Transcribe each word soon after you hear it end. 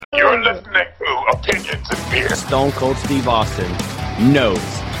You're listening to Opinions and Beer. Stone Cold Steve Austin knows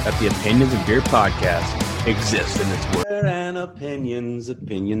that the Opinions and Beer podcast exists in this world. And opinions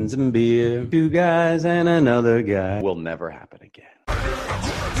and beer. Two guys and another guy. Will never happen again.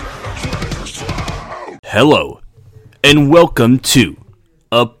 Hello, and welcome to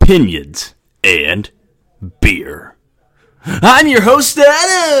Opinions and Beer. I'm your host,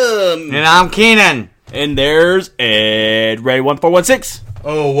 Adam. And I'm Keenan. And there's Ed Ray 1416.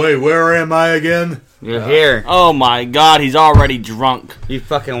 Oh, wait, where am I again? You're here. Oh my god, he's already drunk. You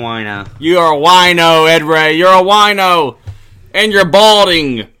fucking wino. You're a wino, Ed Ray. You're a wino. And you're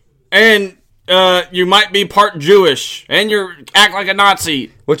balding. And you might be part Jewish. And you act like a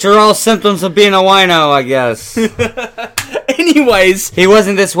Nazi. Which are all symptoms of being a wino, I guess. Anyways. He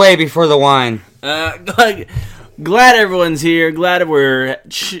wasn't this way before the wine. Glad everyone's here. Glad we're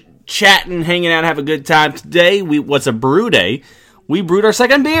chatting, hanging out, have a good time. Today, what's a brew day? We brewed our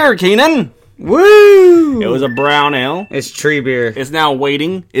second beer, Keenan. Woo! It was a brown ale. It's tree beer. It's now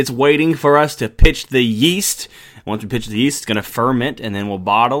waiting. It's waiting for us to pitch the yeast. Once we pitch the yeast, it's going to ferment, and then we'll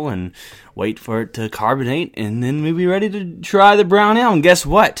bottle and wait for it to carbonate, and then we'll be ready to try the brown ale. And guess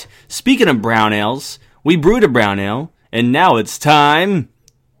what? Speaking of brown ales, we brewed a brown ale, and now it's time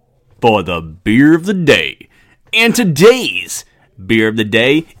for the beer of the day. And today's beer of the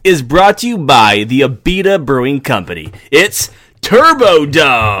day is brought to you by the Abita Brewing Company. It's Turbo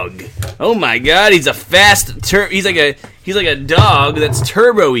Dog. Oh my god, he's a fast he's like a dog that's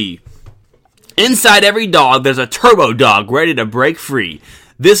turbo-y. Inside every dog there's a turbo dog ready to break free.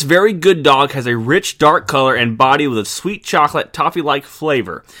 This very good dog has a rich dark color and body with a sweet chocolate toffee-like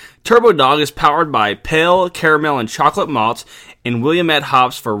flavor. Turbo Dog is powered by pale caramel and chocolate malts and Willamette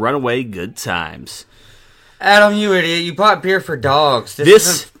hops for runaway good times. Adam, you idiot. You bought beer for dogs.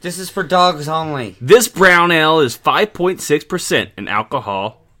 This is for dogs only. This brown ale is 5.6% in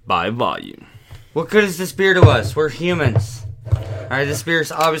alcohol by volume. What good is this beer to us? We're humans. Alright, this beer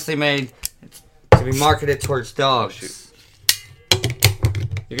is obviously made to be marketed towards dogs.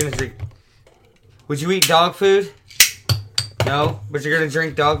 You're gonna drink... Would you eat dog food? No? But you're gonna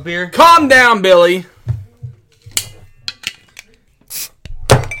drink dog beer? Calm down, Billy.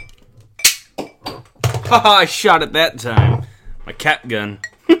 I shot it that time. My cat gun.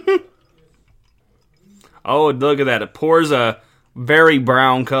 Oh, look at that. It pours a very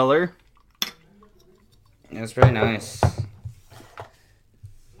brown color. That's very nice.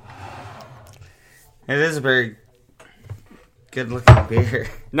 It is a very good looking beer.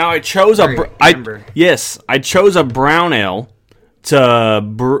 Now I chose I chose a brown ale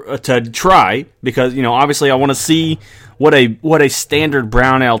to try because obviously I want to see what a standard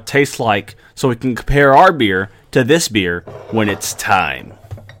brown ale tastes like, so we can compare our beer to this beer when it's time.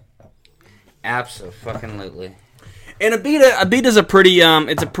 Absolutely. And Abita's a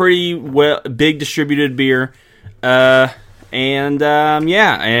pretty big distributed beer,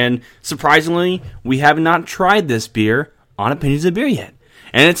 and surprisingly we have not tried this beer on Opinions of Beer yet.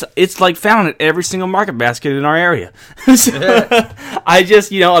 And it's like found at every single market basket in our area. I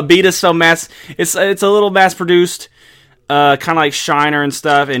just Abita's so it's a little mass produced, kind of like Shiner and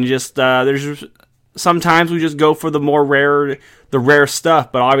stuff, and just there's sometimes we just go for the rare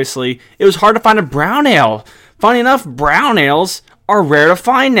stuff. But obviously it was hard to find a brown ale. Funny enough, brown ales are rare to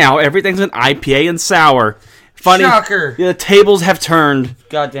find now. Everything's an IPA and sour. Funny, shocker. The tables have turned.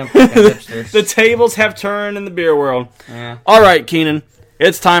 Goddamn fucking hipsters. The tables have turned in the beer world. Yeah. All right, Keenan.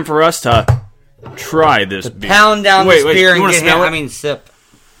 It's time for us to try this beer. Pound down this beer and get smell him. it? I mean, sip.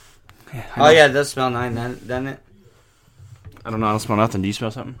 Yeah, it does smell nice, doesn't it? I don't know. I don't smell nothing. Do you smell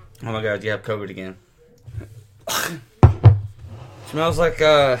something? Oh my god, you have COVID again. Smells like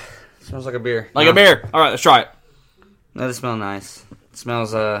a beer. Like a beer. All right, let's try it. No, it smells nice. It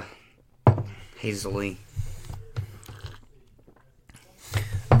smells hazily.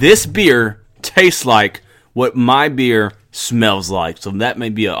 This beer tastes like what my beer smells like, so that may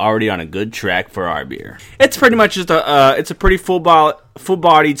be already on a good track for our beer. It's pretty much just it's a pretty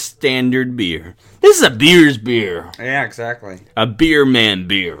full-bodied standard beer. This is a beer's beer. Yeah, exactly. A beer man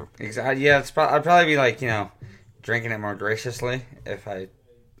beer. Exactly. Yeah, I'd probably be like, drinking it more graciously if I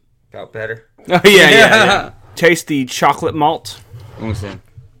felt better. Oh yeah. Taste the chocolate malt. Let me see.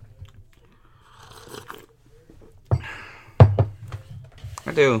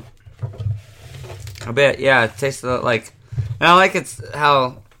 I do. A bit, yeah. It tastes like, and I like it's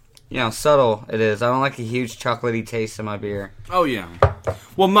how, subtle it is. I don't like a huge chocolatey taste in my beer. Oh yeah.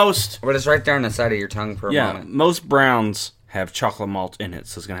 Well, but it's right there on the side of your tongue for a moment. Most browns have chocolate malt in it,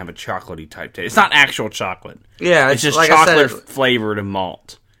 so it's gonna have a chocolatey type taste. It's not actual chocolate. Yeah, it's just like chocolate flavored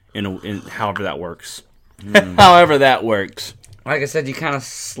malt. In however that works. However that works. Like I said, you kind of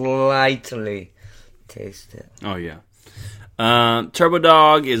slightly taste it. Oh yeah. Turbo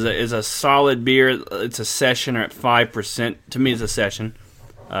Dog is a solid beer. It's a sessioner at 5%. To me, it's a session.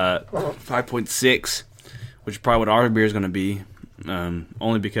 5.6, which is probably what our beer is going to be.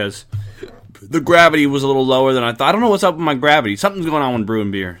 Only because the gravity was a little lower than I thought. I don't know what's up with my gravity. Something's going on with brewing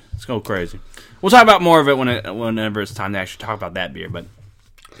beer. It's going crazy. We'll talk about more of it whenever it's time to actually talk about that beer. But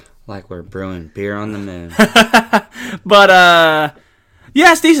Like we're brewing beer on the moon. But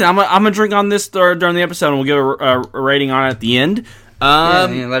yeah, it's decent. I'm gonna drink on this during the episode, and we'll give a rating on it at the end.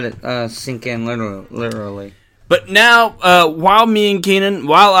 Let it sink in literally. But now, while me and Keenan,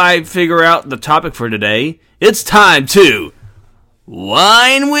 while I figure out the topic for today, it's time to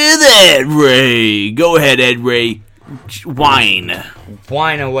wine with Ed Ray. Go ahead, Ed Ray. Wine.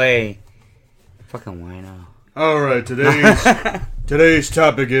 Wine away. Fucking wino. All right, today's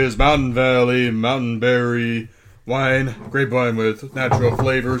topic is Mountain Valley Mountain Berry wine, grape wine with natural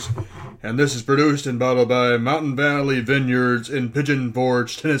flavors, and this is produced and bottled by Mountain Valley Vineyards in Pigeon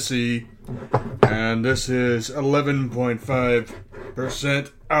Forge, Tennessee, and this is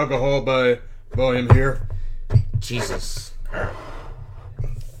 11.5% alcohol by volume here. Jesus.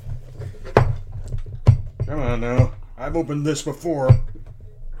 Come on now, I've opened this before.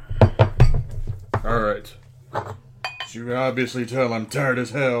 All right. As you can obviously tell, I'm tired as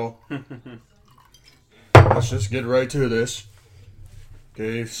hell. Let's just get right to this.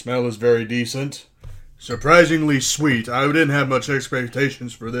 Okay, smell is very decent. Surprisingly sweet. I didn't have much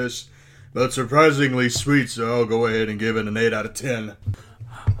expectations for this, but surprisingly sweet, so I'll go ahead and give it an 8 out of 10.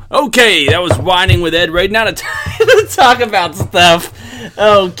 Okay, that was whining with Ed Ray. Now to talk about stuff.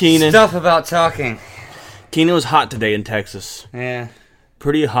 Oh, Keenan. Stuff about talking. Keenan was hot today in Texas. Yeah.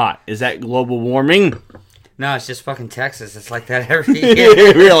 Pretty hot. Is that global warming? No, it's just fucking Texas. It's like that every year.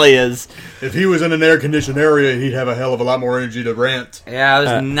 It really is. If he was in an air-conditioned area, he'd have a hell of a lot more energy to rant. Yeah, it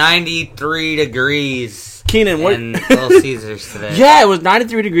was 93 degrees. Keenan, what? In Little Caesars today. Yeah, it was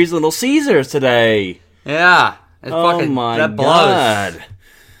 93 degrees in Little Caesars today. Yeah. It's Oh fucking, my that blows.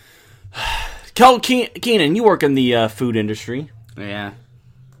 God. Keenan, you work in the food industry. Yeah.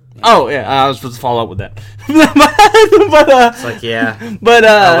 Oh, yeah, I was supposed to follow up with that. but, It's like, yeah. But,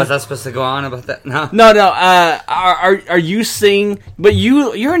 was I supposed to go on about that? No. No, are you seeing, but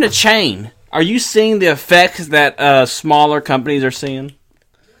you're in a chain. Are you seeing the effects that smaller companies are seeing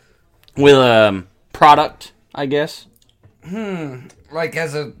with product, I guess? Like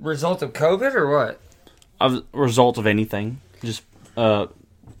as a result of COVID or what? A result of anything. Just less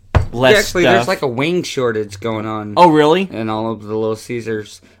Actually, stuff. there's like a wing shortage going on. Oh, really? In all of the Little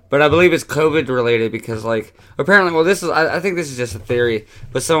Caesars. But I believe it's COVID related because, like, apparently, well, this is, I think this is just a theory,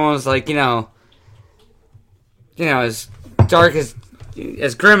 but someone was like, as dark as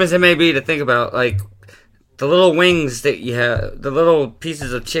grim as it may be to think about, like, the little wings that you have, the little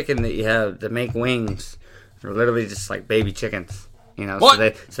pieces of chicken that you have that make wings are literally just like baby chickens.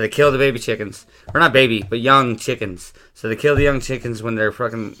 What? So they kill the baby chickens, or not baby, but young chickens. So they kill the young chickens when they're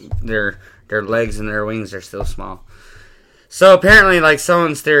fucking their legs and their wings are still small. So apparently, like,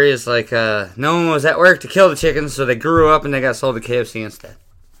 someone's theory is like, no one was at work to kill the chickens, so they grew up and they got sold to KFC instead.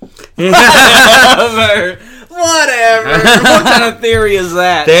 Whatever. What kind of theory is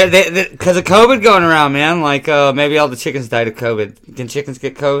that? Because of COVID going around, man. Like, maybe all the chickens died of COVID. Can chickens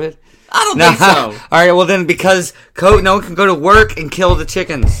get COVID? I don't think so. All right, well then, because no one can go to work and kill the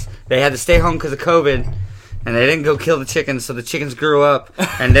chickens. They had to stay home because of COVID. And they didn't go kill the chickens, so the chickens grew up,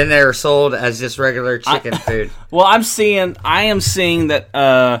 and then they were sold as just regular chicken food. Well, I am seeing that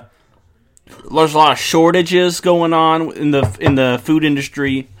there's a lot of shortages going on in the food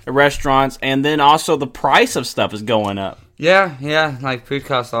industry, restaurants, and then also the price of stuff is going up. Yeah, like food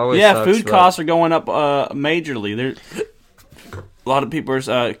costs always. Yeah, sucks, food costs are going up majorly. There's a lot of people's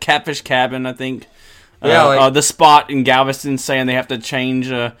Catfish Cabin, I think. The spot in Galveston saying they have to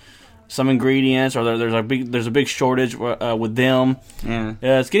change some ingredients, or there's a big shortage with them. Yeah,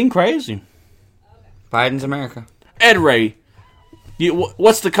 it's getting crazy. Biden's America. Ed Ray,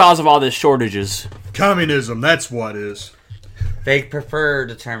 what's the cause of all these shortages? Communism, that's what is. They prefer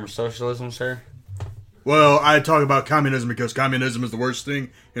the term socialism, sir. Well, I talk about communism because communism is the worst thing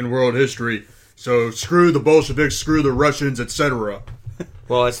in world history. So screw the Bolsheviks, screw the Russians, etc.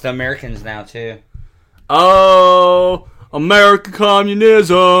 Well, it's the Americans now, too. Oh, American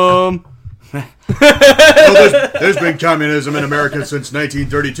communism. Well, there's been communism in America since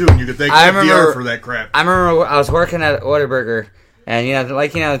 1932, and you could thank FDR for that crap. I remember I was working at Whataburger,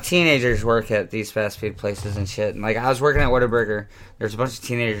 and teenagers work at these fast food places and shit. And, like, I was working at Whataburger. There's a bunch of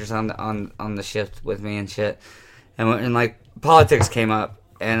teenagers on the shift with me and shit, and like politics came up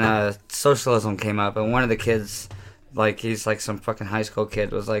and socialism came up, and one of the kids Like he's like some fucking high school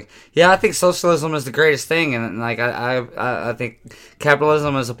kid was like, yeah, I think socialism is the greatest thing, and like I think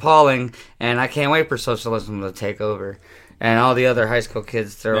capitalism is appalling, and I can't wait for socialism to take over. And all the other high school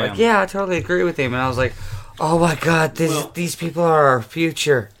kids, they're like, yeah, I totally agree with him. And I was like, oh my god, these people are our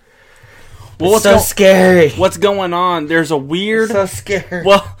future. Well, it's so scary. What's going on? There's a weird. So scared.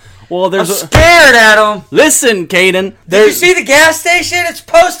 Well, there's I'm scared, Adam. Listen, Caden. Did you see the gas station? It's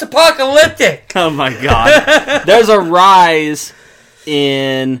post-apocalyptic. Oh my god. There's a rise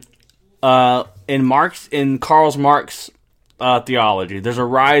in Karl Marx theology. There's a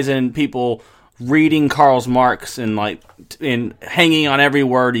rise in people reading Karl Marx and hanging on every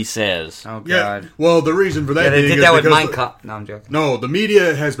word he says. Oh god. Yeah. Well, the reason for that they being did is that with because Mein Kampf. No, I'm joking. No, the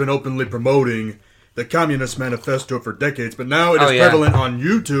media has been openly promoting the Communist Manifesto for decades, but now it is prevalent on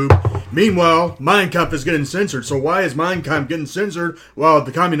YouTube. Meanwhile, Mein Kampf is getting censored. So why is Mein Kampf getting censored while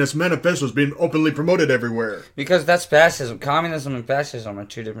the Communist Manifesto is being openly promoted everywhere? Because that's fascism. Communism and fascism are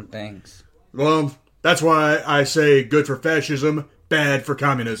two different things. Well, that's why I say good for fascism, bad for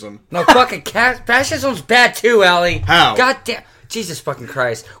communism. No, fucking fascism's bad too, Ellie. How? God damn. Jesus fucking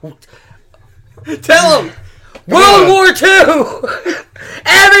Christ. Tell him! World War II!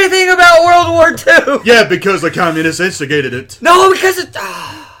 Everything about World War II! Yeah, because the communists instigated it. No, because it...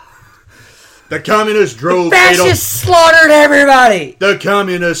 The communists drove fascists slaughtered everybody! The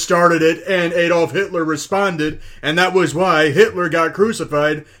communists started it, and Adolf Hitler responded, and that was why Hitler got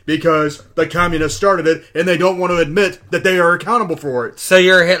crucified, because the communists started it, and they don't want to admit that they are accountable for it. So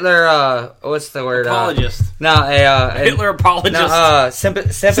you're a Hitler, what's the word? Apologist. Hitler apologist. No,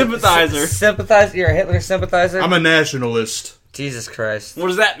 sympathizer. Sympathizer? You're a Hitler sympathizer? I'm a nationalist. Jesus Christ. What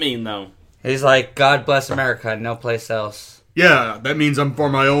does that mean, though? He's like, God bless America, no place else. Yeah, that means I'm for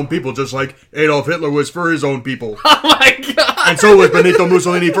my own people, just like Adolf Hitler was for his own people. Oh my god! And so was Benito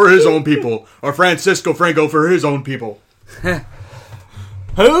Mussolini for his own people, or Francisco Franco for his own people. Who?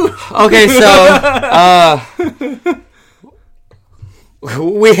 Okay, so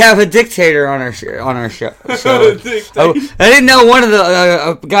we have a dictator on our show. So, I didn't know one of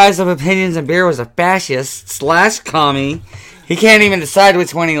the guys of Opinions and Beer was a fascist / commie. He can't even decide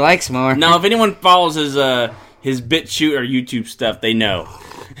which one he likes more. Now, if anyone follows his BitChute or YouTube stuff, they know.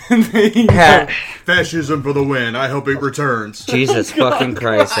 Fascism for the win. I hope it returns. Jesus fucking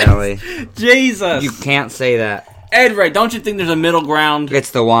Christ, Ellie. Jesus. You can't say that. Ed Ray, don't you think there's a middle ground?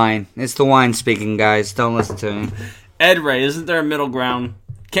 It's the wine. It's the wine speaking, guys. Don't listen to me. Ed Ray, isn't there a middle ground?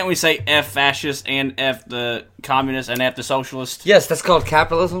 Can't we say F fascist and F the communist and F the socialist? Yes, that's called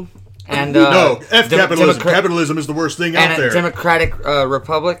capitalism. And no, F capitalism. Capitalism is the worst thing out there. And a democratic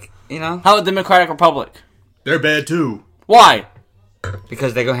republic, you know? How a democratic republic? They're bad too. Why?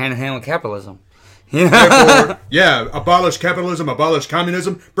 Because they go hand in hand with capitalism. Therefore, yeah, abolish capitalism, abolish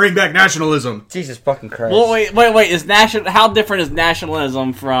communism, bring back nationalism. Jesus fucking Christ. Well, wait. Is how different is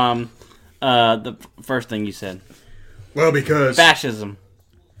nationalism from the first thing you said? Well, because fascism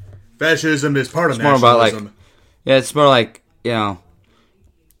is part of it's more nationalism. About it's more like, you know,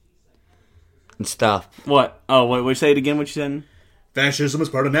 and stuff. What? Oh, wait, say it again, what you said? Fascism is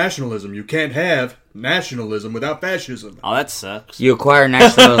part of nationalism. You can't have nationalism without fascism. Oh, that sucks. You acquire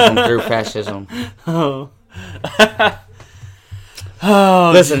nationalism through fascism. Oh.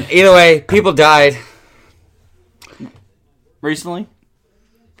 Listen, either way, people died. Recently?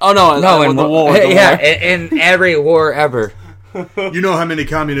 Oh, no, in the war. Yeah, in every war ever. You know how many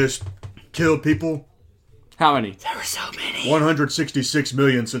communists killed people? How many? There were so many. 166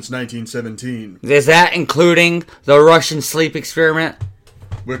 million since 1917. Is that including the Russian sleep experiment?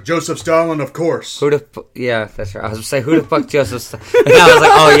 With Joseph Stalin, of course. Yeah, that's right. I was going to say, who the fuck Joseph Stalin? And I was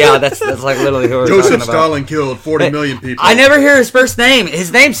like, oh yeah, that's like literally who we're talking about. Joseph Stalin killed 40 million people. I never hear his first name.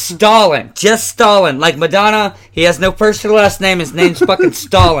 His name's Stalin. Just Stalin. Like Madonna, he has no first or last name. His name's fucking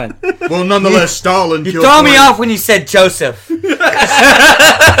Stalin. Well, nonetheless, Stalin killed... You throw me off when you said Joseph.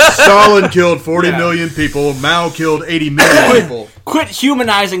 Stalin killed 40 million people. Mao killed 80 million people. Quit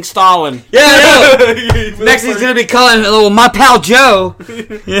humanizing Stalin. Yeah, I know. Next he's going to be calling my pal Joe.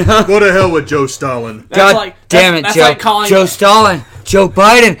 You know? What the hell with Joe Stalin? God damn it, Joe. Like Joe Stalin. Joe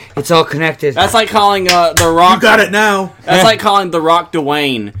Biden. It's all connected. That's like calling The Rock... You got it now. That's like calling The Rock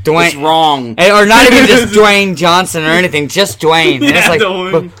Dwayne. It's wrong. Or not even just Dwayne Johnson or anything. Just Dwayne. Yeah, it's like,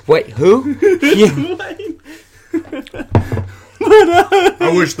 Dwayne. Wait, who?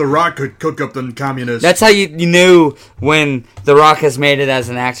 I wish The Rock could cook up the communists. That's how you knew when The Rock has made it as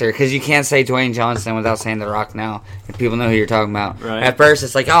an actor, because you can't say Dwayne Johnson without saying The Rock now, and people know who you're talking about. Right. At first,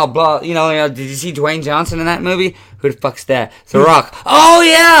 it's like, oh, blah, did you see Dwayne Johnson in that movie? Who the fuck's that? The Rock. Oh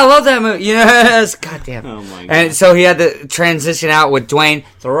yeah, I love that movie. Goddamn. Oh my God. And so he had to transition out with Dwayne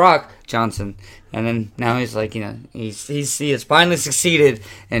The Rock Johnson. And then now he's like, he has finally succeeded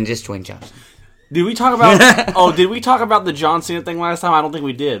in just Dwayne Johnson. Did we talk about? Did we talk about the John Cena thing last time? I don't think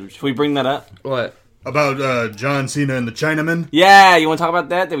we did. Should we bring that up? What? About John Cena and the Chinaman? Yeah, you want to talk about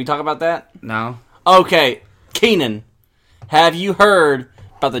that? Did we talk about that? No. Okay, Keenan, have you heard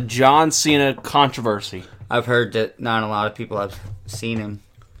about the John Cena controversy? I've heard that not a lot of people have seen him.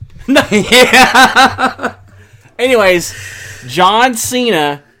 Yeah. Anyways, John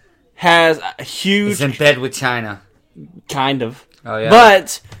Cena has a huge... He's in bed with China. Kind of. Oh, yeah?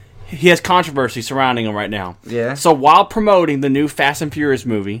 But he has controversy surrounding him right now. Yeah? So while promoting the new Fast and Furious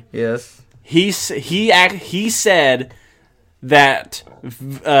movie... Yes. He said that who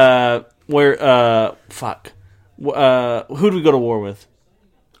do we go to war with?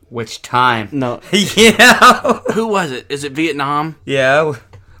 Which time? No. Yeah. Who was it? Is it Vietnam? Yeah.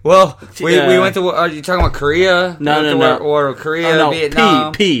 Well, we went to. Are you talking about Korea? No. War with Korea, no.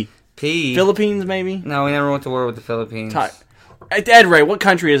 Vietnam. P. Philippines, maybe. No, we never went to war with the Philippines. Ed Ray, what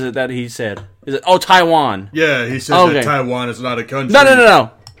country is it that he said? Is it? Oh, Taiwan. Yeah, he said that Taiwan is not a country.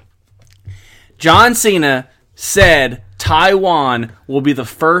 No. John Cena said Taiwan will be the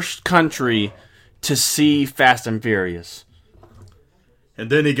first country to see Fast and Furious. And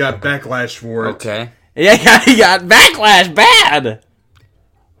then he got backlash for it. Okay. Yeah, he got backlash bad.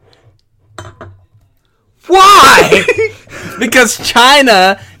 Why? Because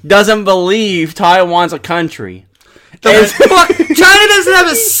China doesn't believe Taiwan's a country. China doesn't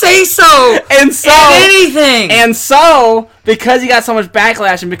have a say-so in anything. And so, because he got so much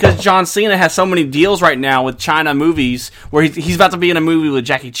backlash, and because John Cena has so many deals right now with China movies, where he's about to be in a movie with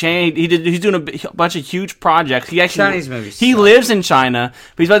Jackie Chan, he's doing a bunch of huge projects. Chinese movies. He lives in China,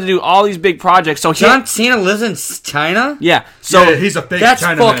 but he's about to do all these big projects. So John Cena lives in China? Yeah. So yeah, he's a fake That's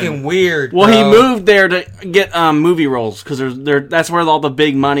Chinaman. fucking weird. Well, he moved there to get movie roles because that's where all the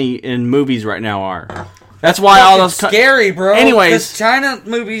big money in movies right now are. That's why all those scary, bro. Anyways, China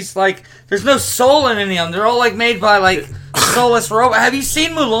movies, like, there's no soul in any of them. They're all like made by like soulless robots. Have you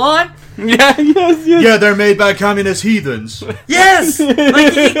seen Mulan? Yes. Yeah, they're made by communist heathens. Yes.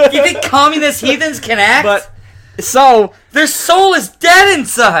 Like, you think communist heathens can act? But so their soul is dead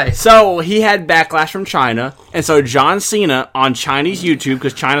inside. So he had backlash from China, and so John Cena on Chinese YouTube,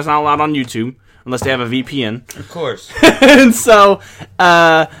 because China's not allowed on YouTube unless they have a VPN. Of course. And so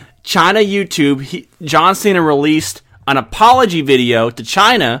China YouTube, John Cena released an apology video to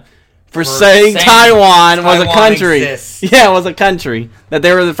China for saying Taiwan was a country. Exists. Yeah, it was a country. That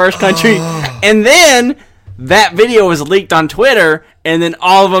they were the first country. And then that video was leaked on Twitter, and then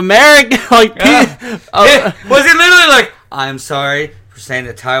all of America, was it literally like, I'm sorry for saying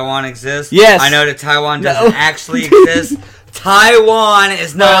that Taiwan exists? Yes. I know that Taiwan doesn't actually exist. Taiwan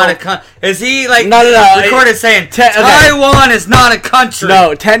is not a country. Is he like recorded saying Taiwan is not a country?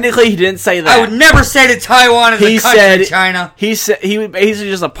 No, technically he didn't say that. I would never say that Taiwan is a country. China. He said he basically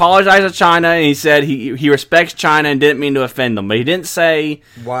just apologized to China, and he said he respects China and didn't mean to offend them, but he didn't say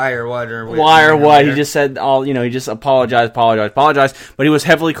why or what. He just said he just apologized. But he was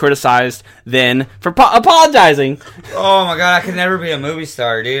heavily criticized then for apologizing. Oh my god, I could never be a movie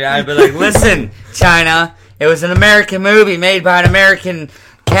star, dude. I'd be like, listen, China. It was an American movie made by an American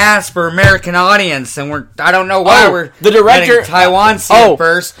cast for American audience, and I don't know why we're the director letting Taiwan see it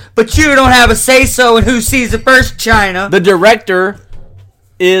first, but you don't have a say-so in who sees it first, China. The director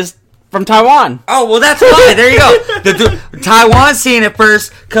is from Taiwan. Oh, well, that's why. There you go. Taiwan seeing it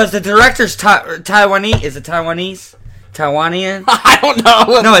first, because the director's Taiwanese. Is it Taiwanese? Taiwanian? I don't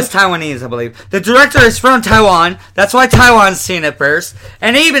know. No, it's Taiwanese, I believe. The director is from Taiwan. That's why Taiwan's seeing it first.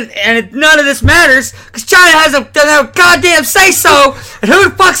 And none of this matters because China doesn't have a goddamn say so. And who the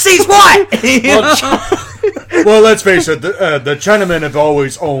fuck sees what? Well, let's face it. The Chinamen have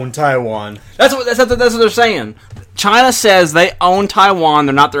always owned Taiwan. That's what they're saying. China says they own Taiwan.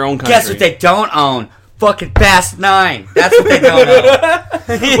 They're not their own country. Guess what they don't own? Fucking Fast 9. That's what they don't own.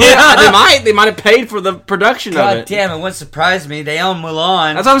 They might have paid for the production of it. God damn, it wouldn't surprise me. They own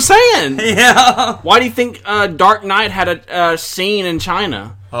Mulan. That's what I'm saying. Yeah. Why do you think Dark Knight had a scene in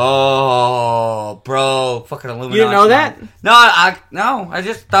China? Oh, bro, fucking Illuminati. You didn't know that? No, I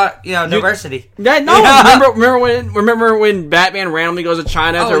just thought, diversity. Remember when Batman randomly goes to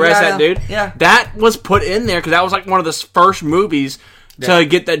China to arrest that dude? Yeah. That was put in there because that was like one of the first movies to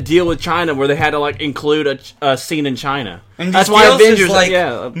get that deal with China where they had to like include a scene in China. And that's why Avengers,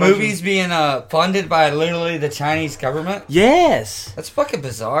 movies being funded by literally the Chinese government. Yes, that's fucking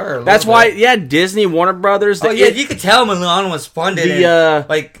bizarre. That's why, Disney, Warner Brothers. You could tell Mulan was funded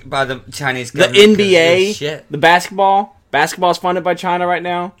by the Chinese government. The NBA, the basketball. Basketball's funded by China right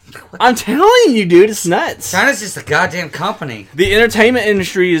now. I'm telling you, dude, it's nuts. China's just a goddamn company. The entertainment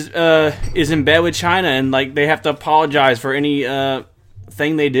industry is in bed with China, and like they have to apologize for any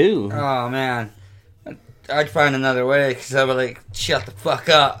thing they do. Oh man, I'd find another way because I'd be like, shut the fuck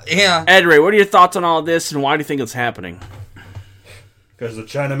up. Yeah. Ed Ray, what are your thoughts on all this, and why do you think it's happening? Because the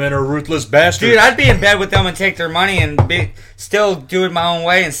Chinamen are ruthless bastards. Dude, I'd be in bed with them and take their money and still do it my own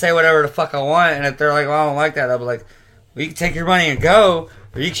way and say whatever the fuck I want. And if they're like, well, I don't like that, I'd be like, well, you can take your money and go,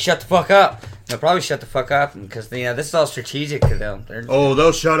 or you can shut the fuck up. And they'll probably shut the fuck up because this is all strategic to them.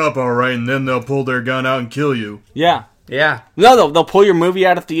 They'll shut up all right, and then they'll pull their gun out and kill you. Yeah. Yeah. No, they'll pull your movie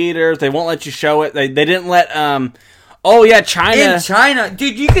out of theaters. They won't let you show it. They didn't let China. In China,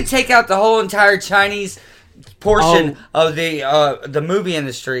 dude, you could take out the whole entire Chinese portion of the movie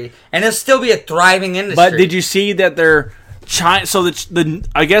industry, and it'll still be a thriving industry. But did you see that they're China? So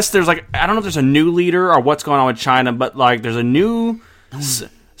I guess there's like, I don't know if there's a new leader or what's going on with China, but like there's a new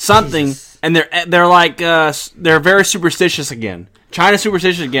something, Jesus. and they're like they're very superstitious again. China's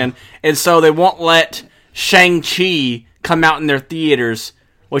superstitious again, and so they won't let Shang-Chi come out in their theaters,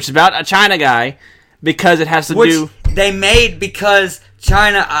 which is about a China guy, because it has to do. They made because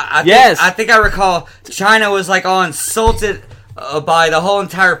China. I think I recall China was like all insulted by the whole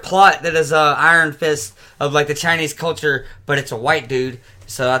entire plot that is Iron Fist of like the Chinese culture, but it's a white dude.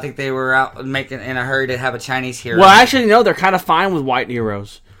 So I think they were out making in a hurry to have a Chinese hero. Well, actually, no, they're kind of fine with white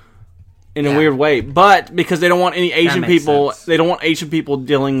heroes in a weird way, but because they don't want any Asian people, sense. They don't want Asian people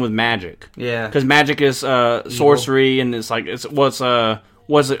dealing with magic. Yeah, because magic is sorcery, and it's like what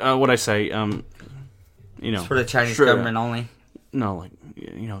I say. It's for the Chinese government only. No, like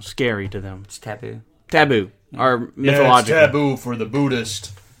scary to them. It's taboo. Or mythological. It's taboo for the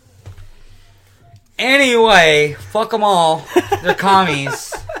Buddhist. Anyway, fuck them all. They're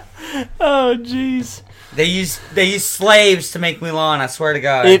commies. Oh, jeez. They use slaves to make Mulan. I swear to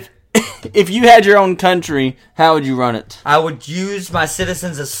God. If you had your own country, how would you run it? I would use my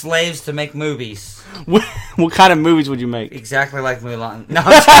citizens as slaves to make movies. What kind of movies would you make? Exactly like Mulan. No,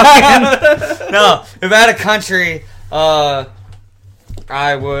 I'm joking. No, if I had a country,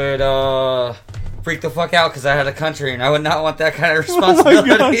 I would freak the fuck out because I had a country, and I would not want that kind of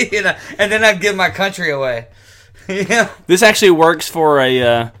responsibility. And then I'd give my country away. Yeah. This actually works for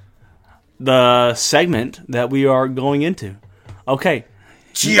the segment that we are going into. Okay.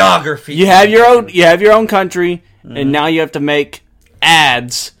 Geography. You have your own country, and now you have to make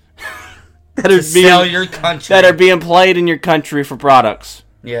ads to sell your country that are being played in your country for products.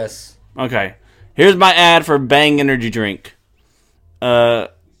 Yes. Okay. Here's my ad for Bang energy drink.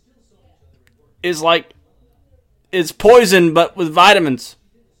 It's poison but with vitamins.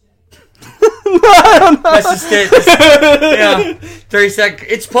 That's just it. 30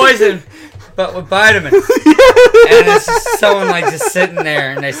 seconds. It's poison, but with vitamins. And it's just someone like just sitting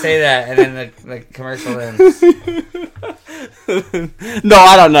there, and they say that, and then the commercial ends. No,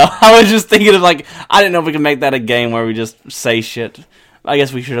 I don't know. I was just thinking of I didn't know if we could make that a game where we just say shit. I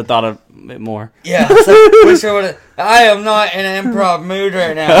guess we should have thought of it more. Yeah, I am not in an improv mood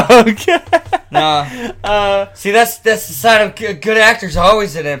right now. Okay. No. See, that's the sign of good actors.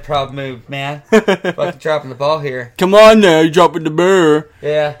 Always in an improv mood, man. Fucking dropping the ball here. Come on now, you're dropping the burr.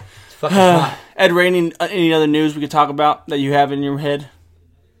 Yeah. It's fucking hot. Ed Ray, any other news we could talk about that you have in your head?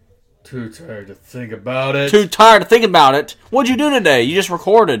 Too tired to think about it. Too tired to think about it? What'd you do today? You just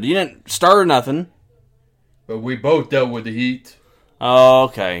recorded. You didn't stir nothing. But we both dealt with the heat. Oh,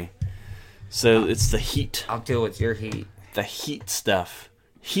 okay. So it's the heat. I'll deal with your heat. The heat stuff.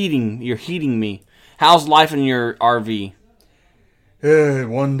 You're heating me. How's life in your RV?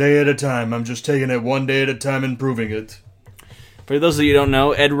 One day at a time. I'm just taking it one day at a time, improving it. For those of you who don't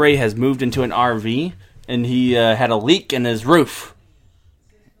know, Ed Ray has moved into an RV, and he had a leak in his roof.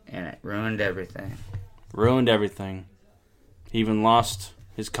 And it ruined everything. Ruined everything. He even lost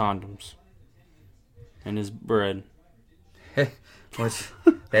his condoms. And his bread. Which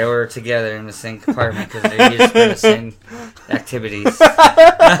they were together in the same compartment because they used for the same activities.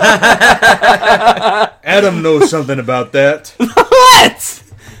 Adam knows something about that. What?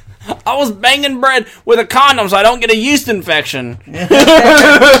 I was banging bread with a condom so I don't get a yeast infection.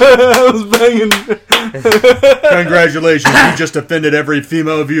 I was banging. Congratulations, you just offended every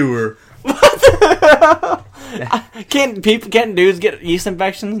female viewer. Can't dudes get yeast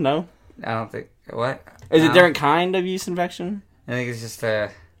infections? No. I don't think. What? Is it a different kind of yeast infection? I think it's just I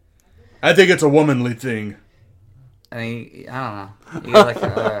think it's a womanly thing. I don't know. You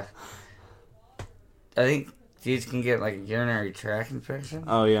get I think dudes can get like a urinary tract infection.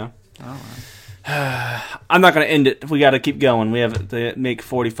 Oh yeah. I don't know. I'm not going to end it. We got to keep going. We have to make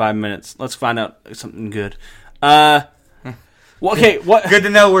 45 minutes. Let's find out something good. Well, okay, what? Good to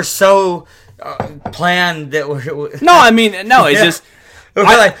know we're so planned that we're. No, I mean, no. It's Yeah. just We're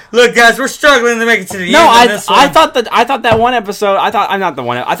like, look, guys, we're struggling to make it to the no. end. I thought that one episode. I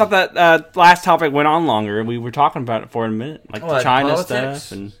thought that last topic went on longer. We were talking about it for a minute, like the China politics?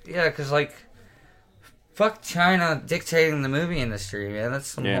 stuff, and Yeah, because like, fuck China dictating the movie industry, man. That's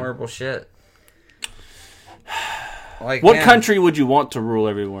some Yeah. horrible shit. Like, what man, country would you want to rule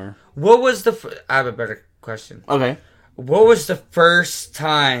everywhere? What was the? I have a better question. Okay, What was the first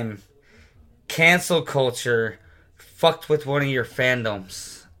time cancel culture fucked with one of your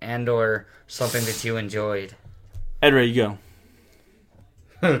fandoms and or something that you enjoyed? Edward, you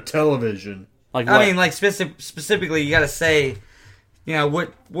go. Television. Like I what? mean, like specifically, you gotta say, you know,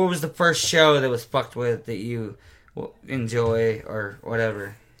 what was the first show that was fucked with that you enjoy or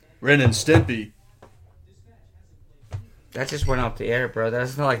whatever? Ren and Stimpy. That just went off the air, bro.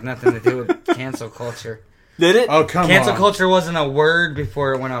 That's not like nothing to do with cancel culture. Did it? Oh, come Cancel on. culture wasn't a word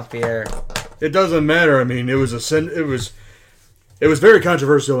before it went off the air. It doesn't matter. I mean, it was very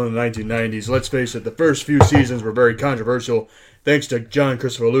controversial in the 1990s. Let's face it, the first few seasons were very controversial thanks to John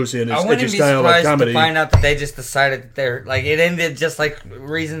Christopher Lucy and I his wouldn't edgy be style of surprised comedy. to find out that they just decided that they're like it ended just like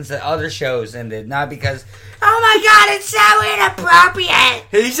reasons that other shows ended, not because oh my god, it's so inappropriate.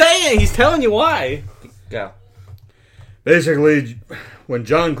 He's saying. He's telling you why. Go. Basically, when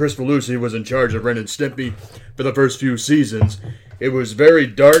John Christopher Lucy was in charge of Ren and Stimpy for the first few seasons, it was very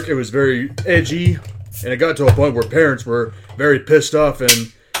dark, it was very edgy, and it got to a point where parents were very pissed off,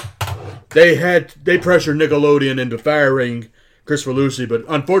 and they pressured Nickelodeon into firing Christopher Lucy, but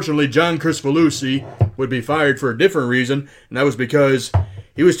unfortunately John Christopher Lucy would be fired for a different reason, and that was because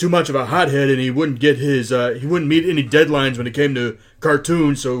he was too much of a hothead and he wouldn't get his he wouldn't meet any deadlines when it came to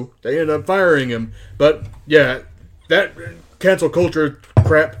cartoons, so they ended up firing him. But yeah, that cancel culture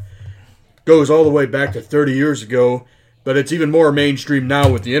crap goes all the way back to 30 years ago, but it's even more mainstream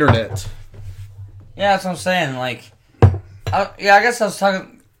now with the internet. Yeah, that's what I'm saying. Like, I guess I was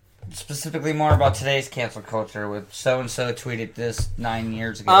talking specifically more about today's cancel culture with so and so tweeted this 9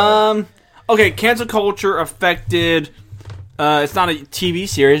 years ago. Okay, cancel culture affected. It's not a TV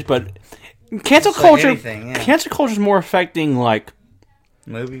series, but cancel It's like culture. anything, yeah. Cancel culture is more affecting like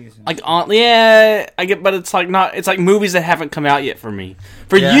Movies. I get, but it's like not. It's like movies that haven't come out yet for me.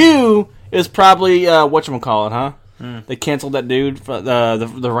 For Yeah. you, it's probably whatchamacallit, huh? They canceled that dude for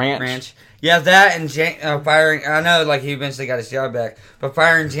the ranch. Yeah, that and firing. I know, like he eventually got his job back, but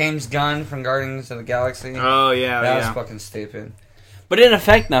firing James Gunn from Guardians of the Galaxy. Oh yeah, that was fucking stupid. But it didn't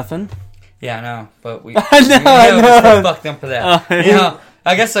affect nothing. Yeah, I know, but we. I know. Fuck them for that. You know,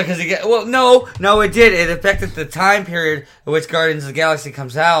 I guess so because no, it did. It affected the time period in which Guardians of the Galaxy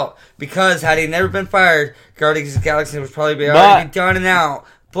comes out. Because had he never been fired, Guardians of the Galaxy would probably already be done and out.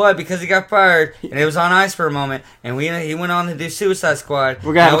 But because he got fired and it was on ice for a moment, and he went on to do Suicide Squad.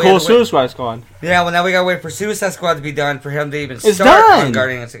 We're gonna have a cool Suicide Squad. Yeah, well now we gotta wait for Suicide Squad to be done for him to even It's start done. on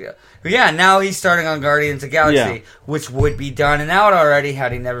Guardians of the Galaxy. Yeah, now he's starting on Guardians of the Galaxy, Yeah. which would be done and out already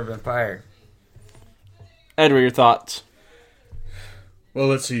had he never been fired. Edward, your thoughts? Well,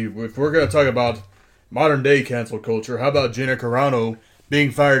 let's see. If we're going to talk about modern day cancel culture, how about Gina Carano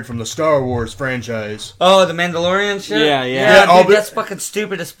being fired from the Star Wars franchise? Oh, the Mandalorian shit? Yeah. Yeah, Dude, that's fucking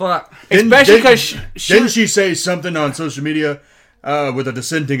stupid as fuck. Especially because didn't she say something on social media with a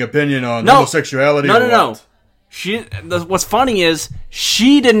dissenting opinion on No. homosexuality? or No. what? What's funny is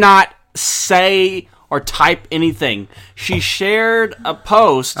she did not say or type anything. She shared a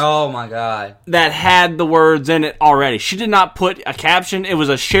post Oh my god. that had the words in it already. She did not put a caption. It was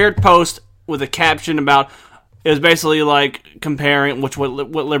a shared post with a caption about. It was basically like comparing, what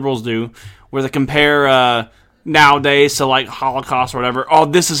liberals do, where they compare nowadays to like Holocaust or whatever. Oh,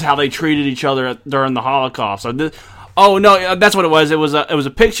 this is how they treated each other during the Holocaust. So this, oh no, that's what it was. It was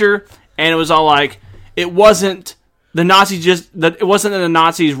a picture, and it was all like it wasn't the Nazis it wasn't the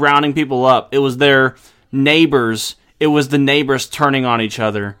Nazis rounding people up. It was their neighbors. It was the neighbors turning on each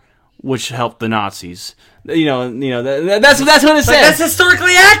other, which helped the Nazis. That's what it says. That's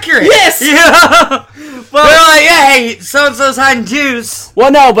historically accurate. Yes! Yeah. Well, they're like, yeah, hey, so-and-so's hiding Jews.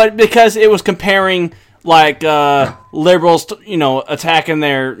 Well, no, but because it was comparing like liberals, attacking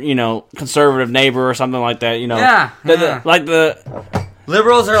their, conservative neighbor or something like that. Yeah.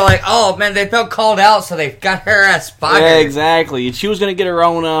 Liberals are like, oh, man, they felt called out, so they got her ass fired. Yeah, exactly. And she was going to get her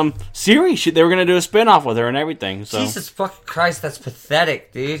own series. They were going to do a spinoff with her and everything. So. Jesus fucking Christ, that's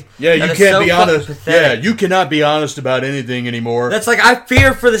pathetic, dude. Yeah, That you is can't so be fucking honest. pathetic. Yeah, you cannot be honest about anything anymore. That's like, I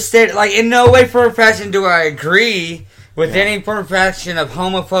fear for the state. Like, in no way, form, or fashion do I agree with any form or fashion of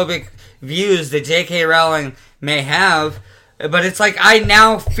homophobic views that J.K. Rowling may have. But it's like I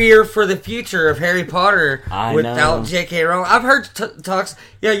now fear for the future of Harry Potter without know. J.K. Rowling. I've heard talks.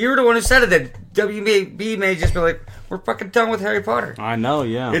 Yeah, you were the one who said it. That WB may just be like, we're fucking done with Harry Potter. I know,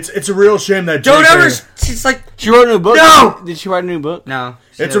 yeah. It's a real shame that Don't JK ever. She's like, She wrote a new book. No! Did she write a new book? no.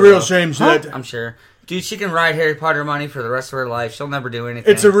 It's a real shame that I'm sure. Dude, she can write Harry Potter money for the rest of her life. She'll never do anything.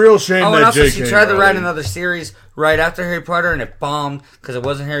 it's a real shame Oh, that and also JK she tried to write Rowling- another series right after Harry Potter, and it bombed because it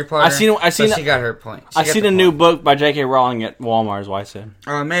wasn't Harry Potter. I seen so she got her point. I seen a new book by J.K. Rowling at Walmart, is what I said.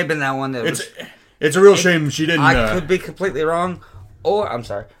 It may have been that one that was. It's a real shame she didn't. I could be completely wrong, or I'm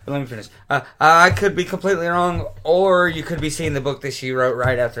sorry. Let me finish. I could be completely wrong, or you could be seeing the book that she wrote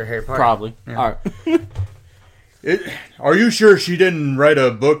right after Harry Potter. Probably. Yeah. All right. Are you sure she didn't write a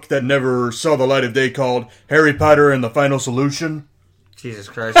book that never saw the light of day called Harry Potter and the Final Solution? Jesus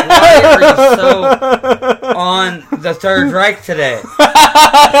Christ! Why are you so on the Third Reich today?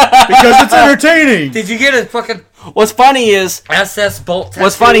 Because it's entertaining. Did you get a fucking What's funny is SS Bolt?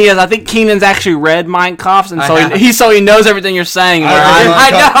 What's funny is I think Keenan's actually read Mein Kampf, and I so have. he knows everything you're saying. Where I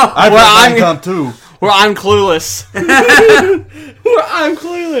know. I've Well, read I'm- Mein Kampf too. where I'm clueless. Where I'm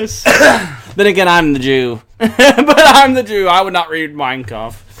clueless. Then again, I'm the Jew. But I'm the Jew. I would not read Mein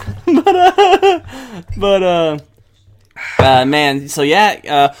Kampf. Man, so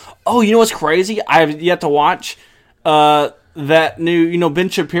yeah. Oh, you know what's crazy? I've yet to watch that new, Ben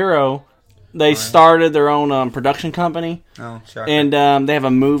Shapiro. They started their own production company. Oh, shocker. And they have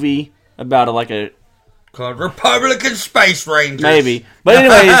a movie about a Called Republican Space Rangers. maybe. But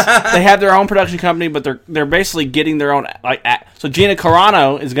anyways, they have their own production company, but they're basically getting their own so Gina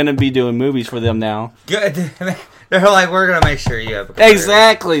Carano is going to be doing movies for them now. Good. They're like, we're gonna make sure you have a career.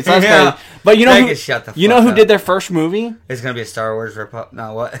 Exactly. So that's Yeah. crazy. But you know They who, can shut the you fuck know who up. did their first movie? It's gonna be a Star Wars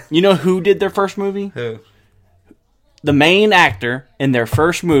No, what? You know who did their first movie? Who? The main actor in their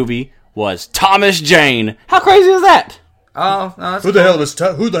first movie was Thomas Jane. How crazy is that? Oh, no, that's Who the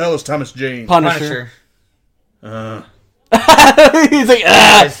hell is Thomas Jane? Punisher. Punisher. He's like,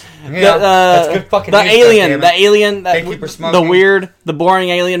 Guys, yeah, that's good fucking the news, alien, goddammit. the alien, Thank you for smoking. the weird, the boring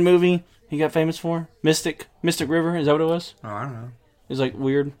alien movie he got famous for. Mystic River, is that what it was? Oh, I don't know. It was like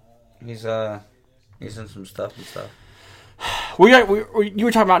weird. He's in some stuff and stuff. You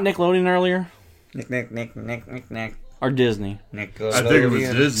were talking about Nickelodeon earlier, Nick. or Disney? I think it was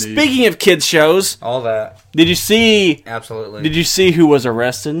Disney. Speaking of kids shows, All that. did you see Absolutely. who was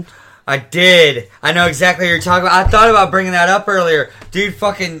arrested? I did. I know exactly what you're talking about. I thought about bringing that up earlier. Dude,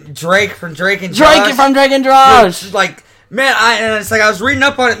 fucking Drake from Drake and Josh. Drake from Drake and Josh. Dude, like, man, and it's like I was reading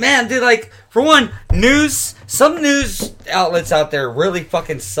up on it. Man, dude, like, for one, some news outlets out there really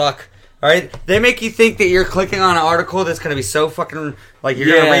fucking suck. All right, they make you think that you're clicking on an article that's gonna be so fucking like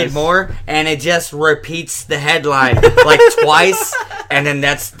you're gonna read more, and it just repeats the headline like twice, and then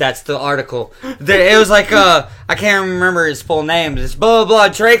that's the article. It was like I can't remember his full name. But it's blah blah blah.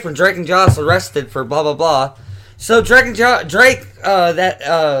 Drake from Drake and Josh arrested for blah blah blah. So Drake,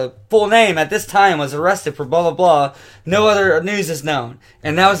 that full name at this time was arrested for blah blah blah. No other news is known,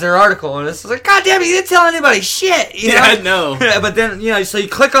 and that was their article. And it's like, God damn it, you didn't tell anybody shit. You know? Yeah, I know. But then so you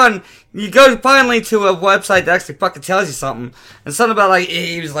click on, you go finally to a website that actually fucking tells you something, and something about like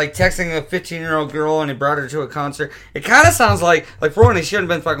he was like texting a 15-year-old girl and he brought her to a concert. It kind of sounds like for one, he shouldn't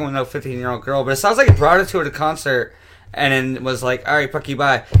have been fucking with no 15-year-old girl, but it sounds like he brought her to a concert. And then was like, all right, fuck you,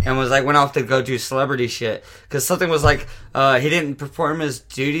 bye. And was like, went off to go do celebrity shit. Because something was like, he didn't perform his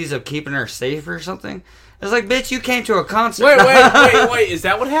duties of keeping her safe or something. It was like, bitch, you came to a concert. Wait, is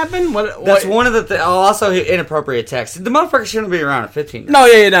that what happened? That's one of the also inappropriate text. The motherfucker shouldn't be around a 15. No,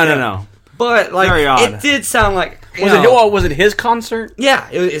 no. But, like, Very odd. it did sound like, Was it his concert? yeah,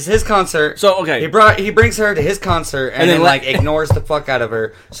 it was his concert. So, okay. He brings her to his concert and then like, ignores the fuck out of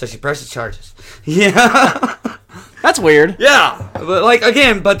her, so she presses charges. Yeah. That's weird. Yeah, but like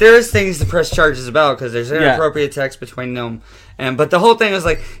again, there is things to press charges about because there's inappropriate text between them, but the whole thing was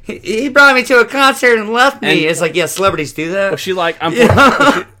like he brought me to a concert and left me. And- It's like celebrities do that. Was she like, Yeah.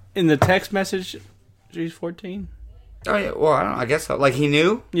 was she, in the text message, she's 14? Oh yeah, well I don't know, I guess so. Like he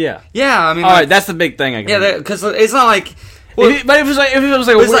knew. Yeah. Yeah, I mean, All right, that's the big thing. I can yeah, because it's not like. Well, but if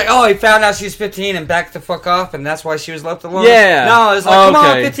it was like, oh, he found out she was 15 and backed the fuck off, and that's why she was left alone. Yeah. No, it's like, come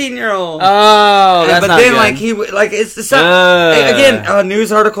on, Okay. 15-year-old. oh, that's but not then, good. it's the again.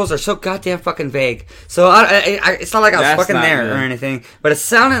 News articles are so goddamn fucking vague. So it's not like I was That's fucking not there good. or anything. But it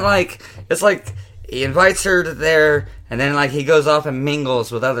sounded like it's like he invites her to there, and then like he goes off and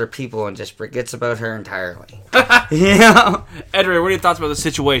mingles with other people and just forgets about her entirely. Yeah. Edward, what are your thoughts about the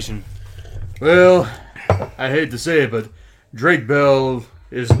situation? Well, I hate to say it, but Drake Bell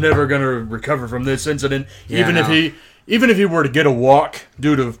is never going to recover from this incident, Yeah, even if he were to get a walk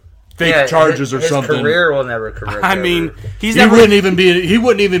due to fake charges or his something. His career will never correct. I mean, He wouldn't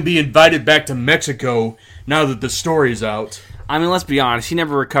even be invited back to Mexico now that the story's out. I mean, let's be honest. He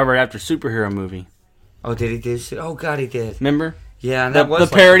never recovered after superhero movie. Oh, did he do? Oh God, he did. Remember? Yeah, and that was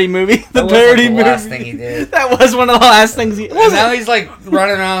the parody movie. The that parody was like the movie. last thing he did. That was one of the last things he. And now he's like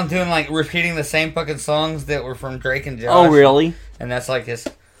running around doing like repeating the same fucking songs that were from Drake and Josh. Oh really? And that's like his.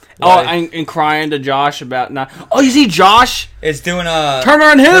 Oh, and crying to Josh about not. Oh, you see Josh? It's doing Turner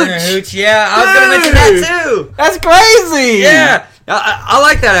and Hooch. Turner and Hooch. Yeah, I was gonna mention that too. That's crazy. Yeah, I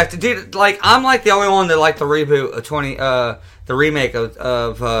like that actor, dude. Like I'm like the only one that liked the reboot of the remake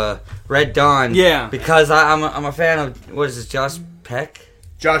of Red Dawn. Yeah, because I'm a fan of what is this, Josh Peck?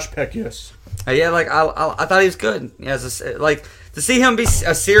 Josh Peck, yes. Yeah, like I thought he was good. Yeah, like to see him be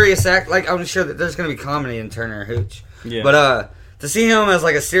a serious act. Like I'm sure that there's gonna be comedy in Turner and Hooch. Yeah, but to see him as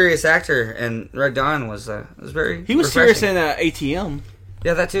like a serious actor in Red Dawn was very. He was refreshing. serious in ATM.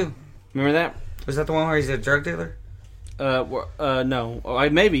 Yeah, that too. Remember that? Was that the one where he's a drug dealer? No.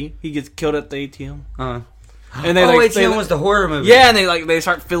 Maybe he gets killed at the ATM. And they, ATM was the horror movie. Yeah, and they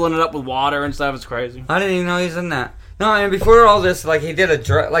start filling it up with water and stuff. It's crazy. I didn't even know he was in that. No, I mean before all this, like he did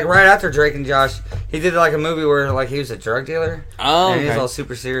like right after Drake and Josh, he did like a movie where like he was a drug dealer. Oh, and he was all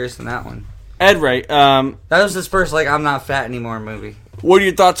super serious in that one. Ed Ray, that was his first like I'm not fat anymore movie. What are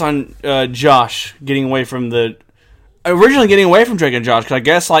your thoughts on Josh getting away from originally getting away from Drake and Josh?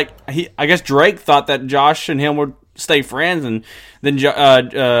 Because I guess Drake thought that Josh and him would stay friends, and then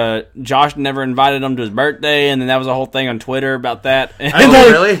Josh never invited him to his birthday, and then that was a whole thing on Twitter about that.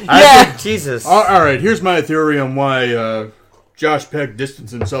 Really? Yeah. Jesus. All right, here's my theory on why Josh Peck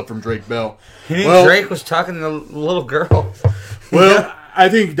distanced himself from Drake Bell. Drake was talking to the little girl. Well, I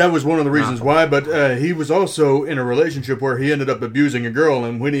think that was one of the reasons why, but he was also in a relationship where he ended up abusing a girl,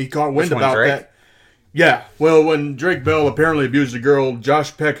 and when he caught wind about that... Yeah, well, when Drake Bell apparently abused a girl,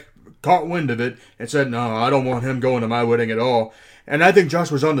 Josh Peck caught wind of it and said, no, I don't want him going to my wedding at all. And I think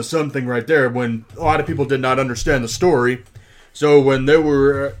Josh was onto something right there when a lot of people did not understand the story. So when there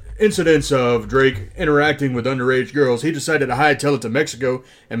were incidents of Drake interacting with underage girls, he decided to hightail it to Mexico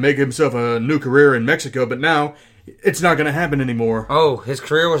and make himself a new career in Mexico, but now... it's not going to happen anymore. Oh, his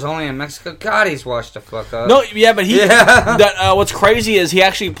career was only in Mexico? God, he's washed the fuck up. No, yeah, but what's crazy is he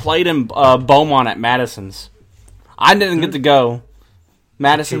actually played in Beaumont at Madison's. I didn't get to go.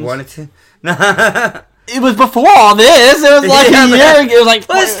 Madison's. He wanted to? It was before all this. It was like a year ago. It was like...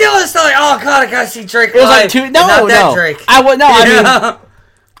 But it's still like, oh, God, I got to see Drake It was live. like two... Not that Drake.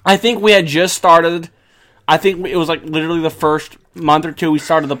 I think we had just started... I think it was like literally the first month or two we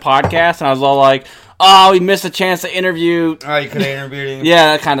started the podcast, and I was all like... Oh, we missed a chance to interview. Oh, you could have interviewed him.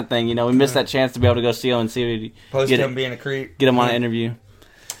 Yeah, that kind of thing. You know, we missed that chance to be able to go see him and see post him being a creep. Get him on an interview.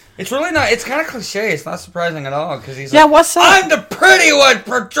 It's really not. It's kind of cliche. It's not surprising at all because he's what's up? I'm the pretty one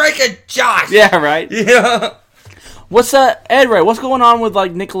for Drake and Josh. Yeah, right. Yeah. What's Ed Ray? What's going on with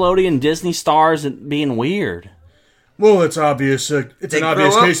like Nickelodeon, Disney stars and being weird? Well, it's obvious. It's an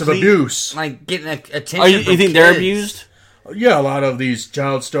obvious case of abuse. Like getting attention. Oh, you think they're abused? Yeah, a lot of these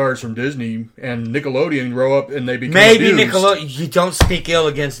child stars from Disney and Nickelodeon grow up and they become abused. Nickelodeon. You don't speak ill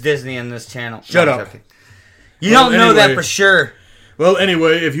against Disney in this channel. Shut up. You don't know that for sure. Well,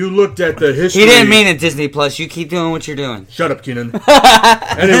 anyway, if you looked at the history... He didn't mean it, Disney Plus. You keep doing what you're doing. Shut up, Keenan.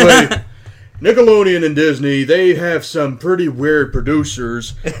 Anyway, Nickelodeon and Disney, they have some pretty weird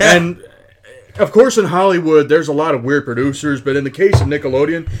producers. And... of course, in Hollywood, there's a lot of weird producers, but in the case of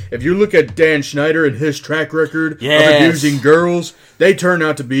Nickelodeon, if you look at Dan Schneider and his track record of abusing girls, they turn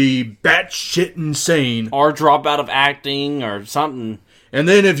out to be batshit insane. Or drop out of acting or something. And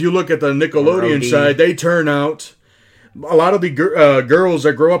then if you look at the Nickelodeon side, they turn out... a lot of the girls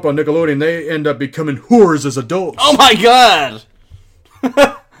that grow up on Nickelodeon, they end up becoming whores as adults. Oh my god!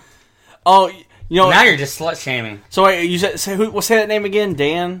 Oh, you know... now you're just slut-shaming. So wait, you say that name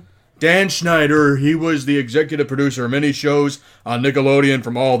again? Dan Schneider, he was the executive producer of many shows on Nickelodeon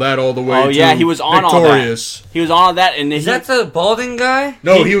from All That all the way to yeah, he was on Victorious. All that. He was on all that. And is that the balding guy?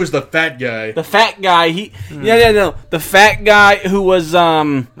 No, he was the fat guy. The fat guy. No. The fat guy who was...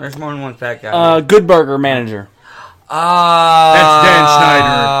 there's more than one fat guy. Good Burger manager. That's Dan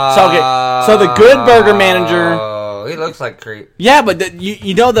Schneider. So the Good Burger manager... Oh, he looks like a creep. Yeah, but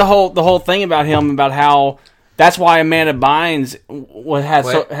you know the whole thing about him, about how... that's why Amanda Bynes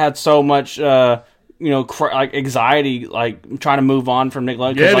had so much, like anxiety, like trying to move on from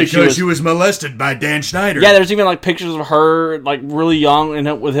Nickelodeon. Yeah, because she was molested by Dan Schneider. Yeah, there's even like pictures of her like really young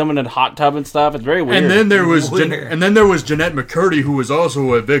and with him in a hot tub and stuff. It's very weird. And then there was Jeanette McCurdy, who was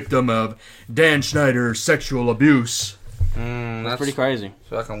also a victim of Dan Schneider's sexual abuse. That's pretty crazy.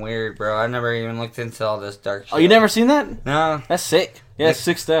 Fucking weird, bro. I never even looked into all this dark shit. Oh, you never seen that? No. That's sick. Yeah,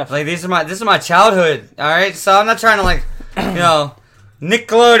 Six Death. Like this is my childhood. All right, so I'm not trying to like,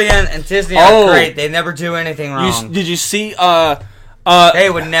 Nickelodeon and Disney are great. They never do anything wrong. Did you see? They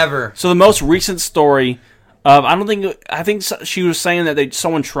would never. So the most recent story of I think she was saying that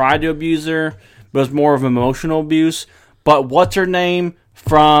someone tried to abuse her, but it was more of emotional abuse. But what's her name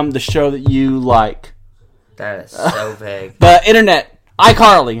from the show that you like? That is so vague. The internet,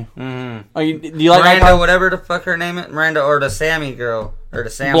 iCarly. Mm-hmm. Do you like Miranda, iCarly? whatever the fuck her name is? Miranda or the Sammy girl or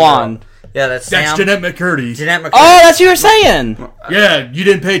the Sam Blonde. girl. Yeah, that's Sam. That's Jeanette McCurdy. Jeanette McCurdy. Oh, that's what you were saying. Yeah, you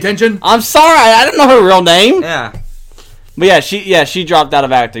didn't pay attention? I'm sorry, I didn't know her real name. Yeah. But she dropped out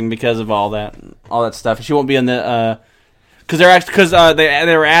of acting because of all that stuff. She won't be in the because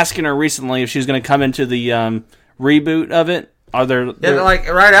they were asking her recently if she was going to come into the reboot of it. Yeah, like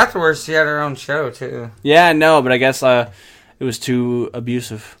right afterwards, she had her own show too. Yeah, I know, but I guess it was too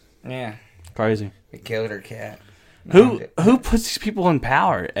abusive. Yeah, crazy. They killed her cat. Who puts these people in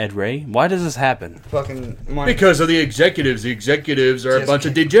power, Ed Ray? Why does this happen? Fucking money. Because of the executives. The executives are a bunch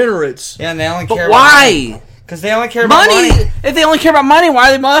of degenerates. Yeah, and they only But care. why? Because they only care about money. If they only care about money, why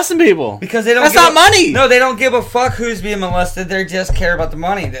are they molesting people? Because they don't. That's not money. No, they don't give a fuck who's being molested. They just care about the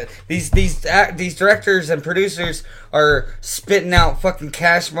money. These directors and producers are spitting out fucking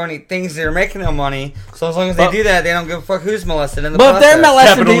cash money, things that are making them money. So as long as they do that, they don't give a fuck who's molested in the process. But they're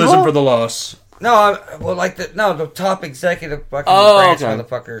molesting Capitalism people? for the loss. No, the top executive fucking branch okay.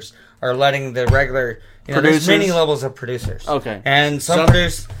 motherfuckers are letting the regular. There's Producers? many levels of producers. Okay. And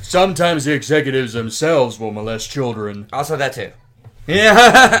Sometimes the executives themselves will molest children. also that too.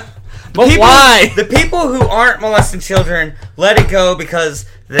 Yeah. But why? The people who aren't molesting children let it go because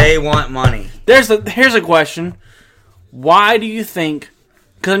they want money. Here's a question. Why do you think...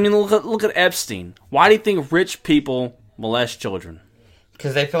 Because, I mean, look at Epstein. Why do you think rich people molest children?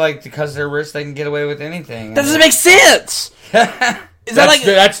 Because they feel like because they're rich, they can get away with anything. That doesn't make sense!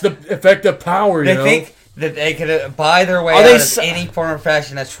 That's the effect of power, They think that they could buy their way out of any form or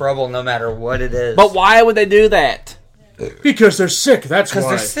fashion of trouble, no matter what it is. But why would they do that? Because they're sick, that's why.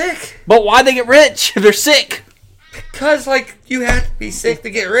 Because they're sick. But why they get rich if they're sick? Because, you have to be sick to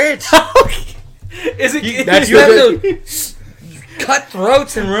get rich. Is it? You have to cut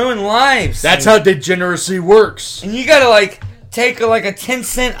throats and ruin lives. That's how degeneracy works. And you gotta, take a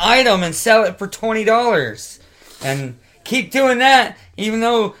 10-cent item and sell it for $20. And keep doing that, even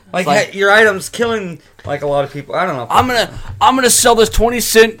though, your item's killing, a lot of people. I don't know. I'm gonna sell this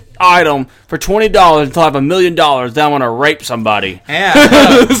 20-cent item for $20 until I have $1 million. Then I'm gonna rape somebody. Yeah.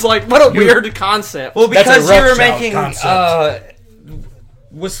 It's what a weird concept. Well, because you were Rothschild making, concept.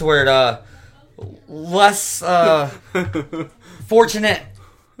 what's the word? Less fortunate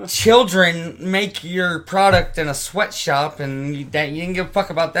children make your product in a sweatshop, and you didn't give a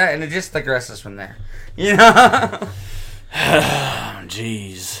fuck about that, and it just digresses from there. You know?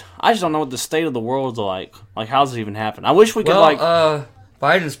 Jeez. I just don't know what the state of the world's like. How does it even happen? I wish we could,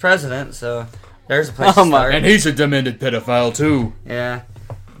 Biden's president, so there's a place to start. And he's a demented pedophile, too. Yeah.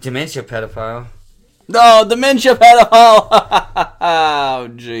 Dementia pedophile. No, dementia pedophile. Oh,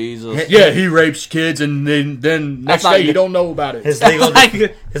 Jesus. Yeah, he rapes kids, and then next day you don't know about it. His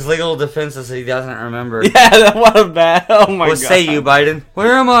legal defense is he doesn't remember. Yeah, what a bad. Oh, my God. What say you, Biden?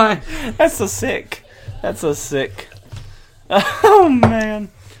 Where am I? That's so sick. Oh, man.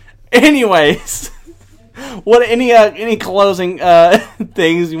 Anyways, what any closing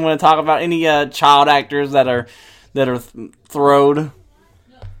things you want to talk about? Any child actors that are throwed?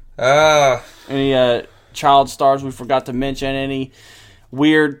 Any child stars we forgot to mention? Any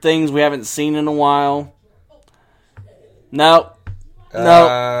weird things we haven't seen in a while? No.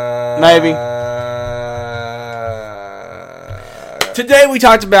 Maybe. Today we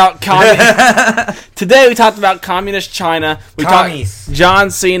talked about communist China. We talked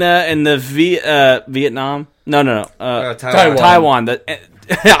John Cena and the Vietnam. No. Taiwan.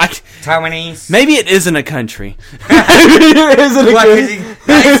 Taiwanese. Maybe it isn't a country. It's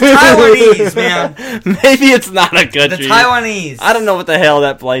Taiwanese, man. Maybe it's not a country. The Taiwanese. I don't know what the hell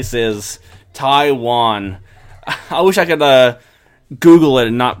that place is. Taiwan. I wish I could Google it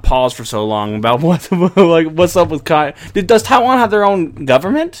and not pause for so long about what's up with does Taiwan have their own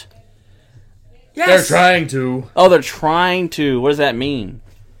government? Yes. They're trying to. Oh, they're trying to. What does that mean?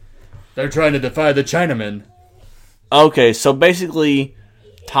 They're trying to defy the Chinamen. Okay, so basically,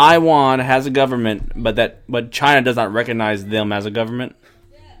 Taiwan has a government, but China does not recognize them as a government.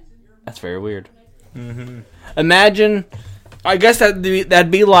 That's very weird. Mm-hmm. Imagine, I guess that'd be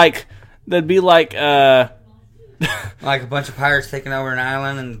like. Like a bunch of pirates taking over an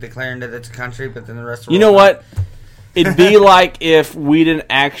island and declaring that it's a country, but then the rest of the world. You know what? It'd be like if we didn't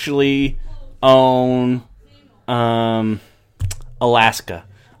actually own Alaska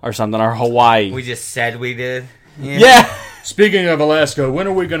or something, or Hawaii. We just said we did. Yeah. Speaking of Alaska, when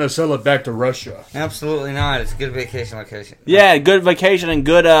are we going to sell it back to Russia? Absolutely not. It's a good vacation location. Yeah, good vacation and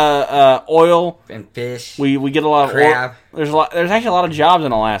good oil. And fish. We get a lot of crab. oil. There's actually a lot of jobs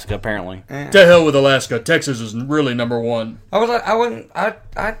in Alaska, apparently. Yeah. To hell with Alaska. Texas is really number one.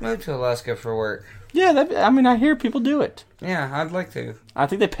 I'd move to Alaska for work. Yeah, I hear people do it. Yeah, I'd like to. I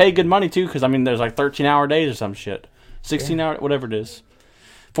think they pay good money, too, because, there's like 13-hour days or some shit. 16-hour, whatever it is.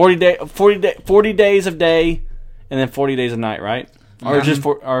 40 days of day, and then 40 days of night, right? Or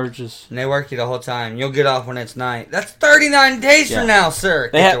just... And they work you the whole time. You'll get off when it's night. That's 39 days from now, sir.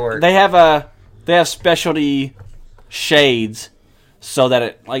 They have specialty shades so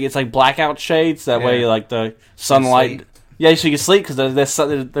that it's like blackout shades. That way, like the sunlight... Yeah, so you can sleep because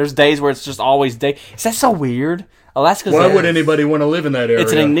there's days where it's just always day. Is that so weird? Alaska's... Why would anybody want to live in that area?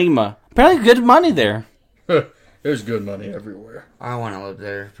 It's an enigma. Apparently good money there. There's good money everywhere. I want to live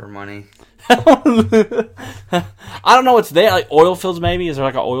there for money. I don't know what's there. Like oil fields, maybe? Is there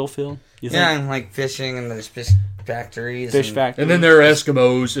like an oil field? Yeah, and like fishing, and there's fish factories. And then there are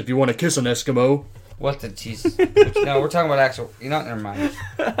Eskimos, if you want to kiss an Eskimo. What the Jesus? No, we're talking about actual... never mind.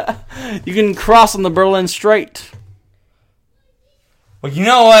 You can cross on the Berlin Strait. Well, you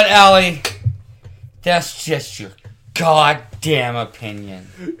know what, Allie? That's just your goddamn opinion.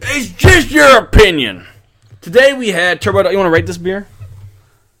 It's just your opinion. Today we had Turbo Dog. You want to rate this beer?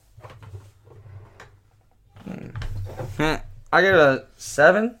 I give it a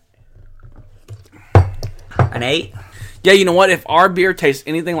 7. An 8. Yeah, you know what? If our beer tastes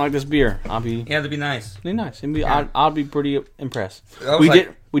anything like this beer, I'll be... Yeah, that'd be nice. It'd be nice. Yeah. I'll be pretty impressed.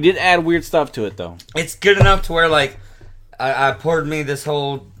 We did add weird stuff to it, though. It's good enough to where, like, I poured me this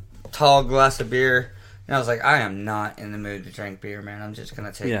whole tall glass of beer, and I was like, I am not in the mood to drink beer, man. I'm just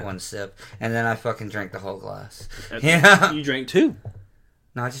going to take one sip. And then I fucking drank the whole glass. Yeah. You drank 2.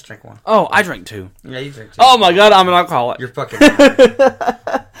 No, I just drank 1. Oh, I drank 2. Yeah, you drank 2. Oh, my God, I'm an alcoholic. You're fucking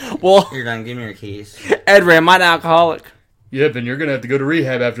done. Well, you're done. Give me your keys. Ed Ram, I'm an alcoholic. Yep, and you're going to have to go to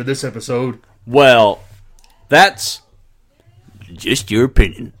rehab after this episode. Well, that's just your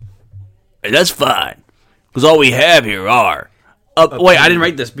opinion. And that's fine. Because all we have here are... wait, I didn't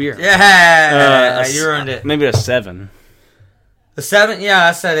rate this beer. Yeah, you ruined it. Maybe a 7. A 7? Yeah,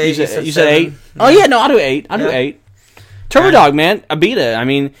 I said 8. You said 8? Oh, yeah, no, I'll do 8. I'll do 8. Turbo Dog, man,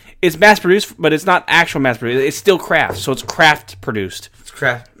 Abita. It's mass-produced, but it's not actual mass-produced. It's still craft, so it's craft-produced. It's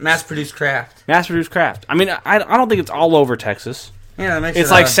craft. Mass-produced craft. Mass-produced craft. I don't think it's all over Texas. Yeah, that makes It's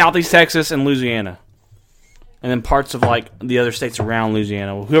like Southeast Texas and Louisiana. And then parts of, like, the other states around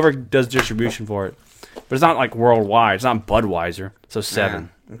Louisiana. Whoever does distribution for it. But it's not, like, worldwide. It's not Budweiser. So 7.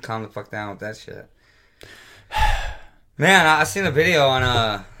 Man, calm the fuck down with that shit. Man, I seen a video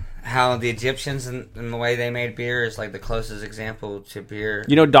on how the Egyptians and the way they made beer is, like, the closest example to beer.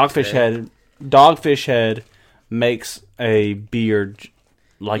 You know, Dogfish Head makes a beer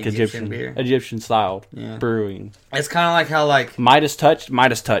like Egyptian style brewing. It's kind of like how, like... Midas Touch.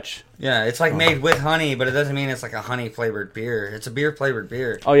 Yeah, it's like made with honey, but it doesn't mean it's like a honey flavored beer. It's a beer flavored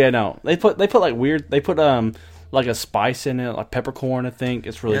beer. Oh yeah, no. They put like weird. They put like a spice in it, like peppercorn. I think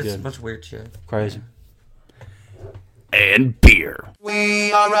it's really good. It's a bunch of weird shit. Crazy. And beer.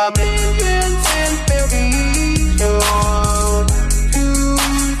 We are a million.